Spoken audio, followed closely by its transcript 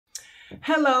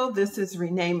Hello, this is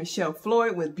Rene Michelle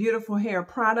Floyd with Beautiful Hair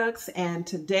Products, and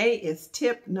today is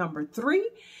tip number 3,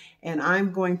 and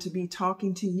I'm going to be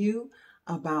talking to you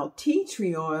about tea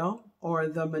tree oil, or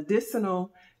the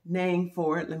medicinal name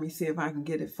for it. Let me see if I can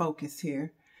get it focused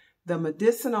here. The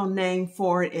medicinal name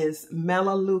for it is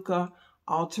Melaleuca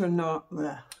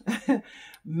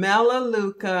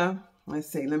Melaleuca, let's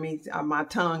see, my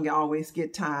tongue always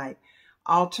get tied,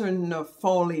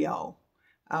 alternifolio.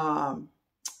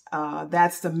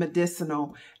 That's the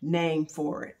medicinal name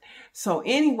for it. So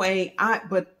anyway,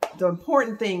 but the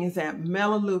important thing is that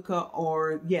Melaleuca,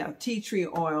 or tea tree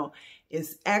oil,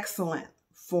 is excellent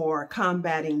for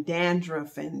combating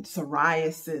dandruff and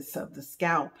psoriasis of the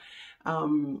scalp.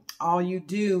 All you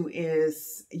do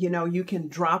is, you can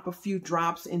drop a few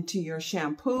drops into your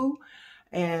shampoo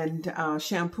and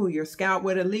shampoo your scalp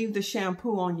with it. Leave the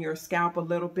shampoo on your scalp a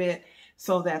little bit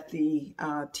so that the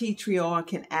tea tree oil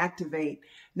can activate.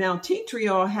 Now, tea tree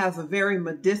oil has a very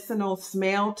medicinal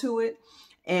smell to it,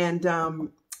 and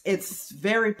it's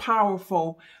very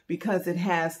powerful because it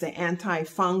has the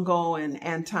antifungal and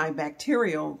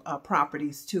antibacterial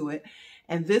properties to it.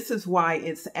 And this is why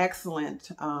it's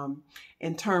excellent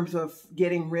in terms of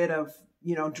getting rid of,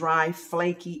 dry,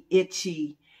 flaky,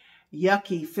 itchy,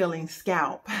 yucky feeling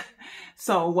scalp.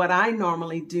 So what I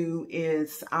normally do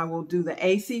is I will do the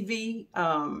ACV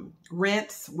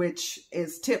rinse, which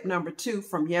is tip number 2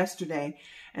 from yesterday.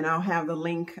 And I'll have the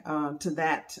link to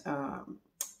that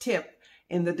tip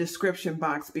in the description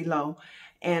box below.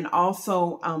 And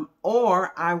also,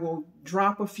 or I will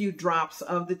drop a few drops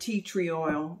of the tea tree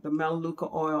oil, the Melaleuca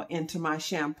oil, into my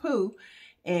shampoo,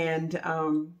 and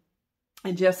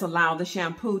just allow the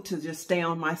shampoo to just stay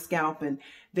on my scalp, and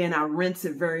then I rinse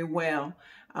it very well.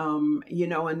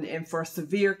 And for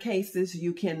severe cases,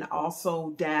 you can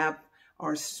also dab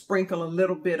or sprinkle a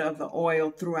little bit of the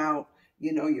oil throughout,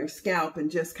 your scalp,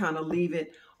 and just kind of leave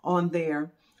it on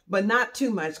there. But not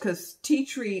too much, because tea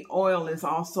tree oil is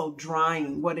also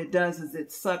drying. What it does is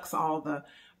it sucks all the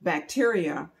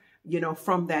bacteria,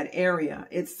 from that area.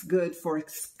 It's good for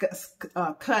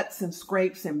cuts and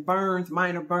scrapes and burns,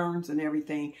 minor burns and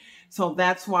everything. So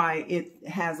that's why it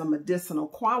has a medicinal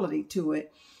quality to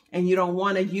it. And you don't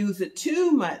want to use it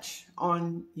too much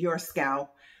on your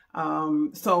scalp.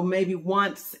 So maybe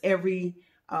once every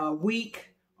week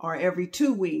or every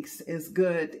 2 weeks is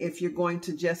good if you're going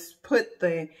to just put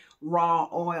the raw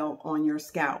oil on your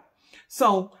scalp.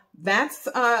 So that's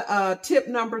tip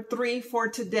number 3 for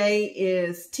today.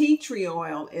 Is tea tree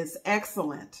oil is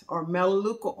excellent, or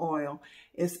Melaleuca oil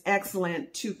is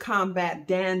excellent to combat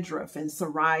dandruff and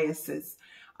psoriasis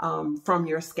from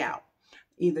your scalp.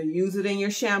 Either use it in your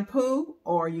shampoo,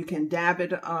 or you can dab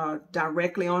it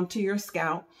directly onto your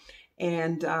scalp.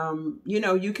 And,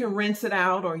 you can rinse it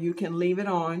out, or you can leave it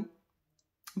on,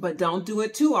 but don't do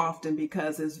it too often,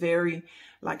 because it's very,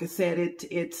 like I said,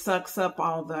 it sucks up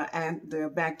all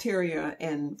the bacteria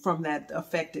and from that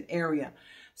affected area.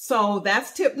 So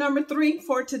that's tip number 3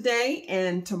 for today.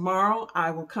 And tomorrow I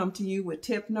will come to you with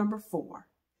tip number 4.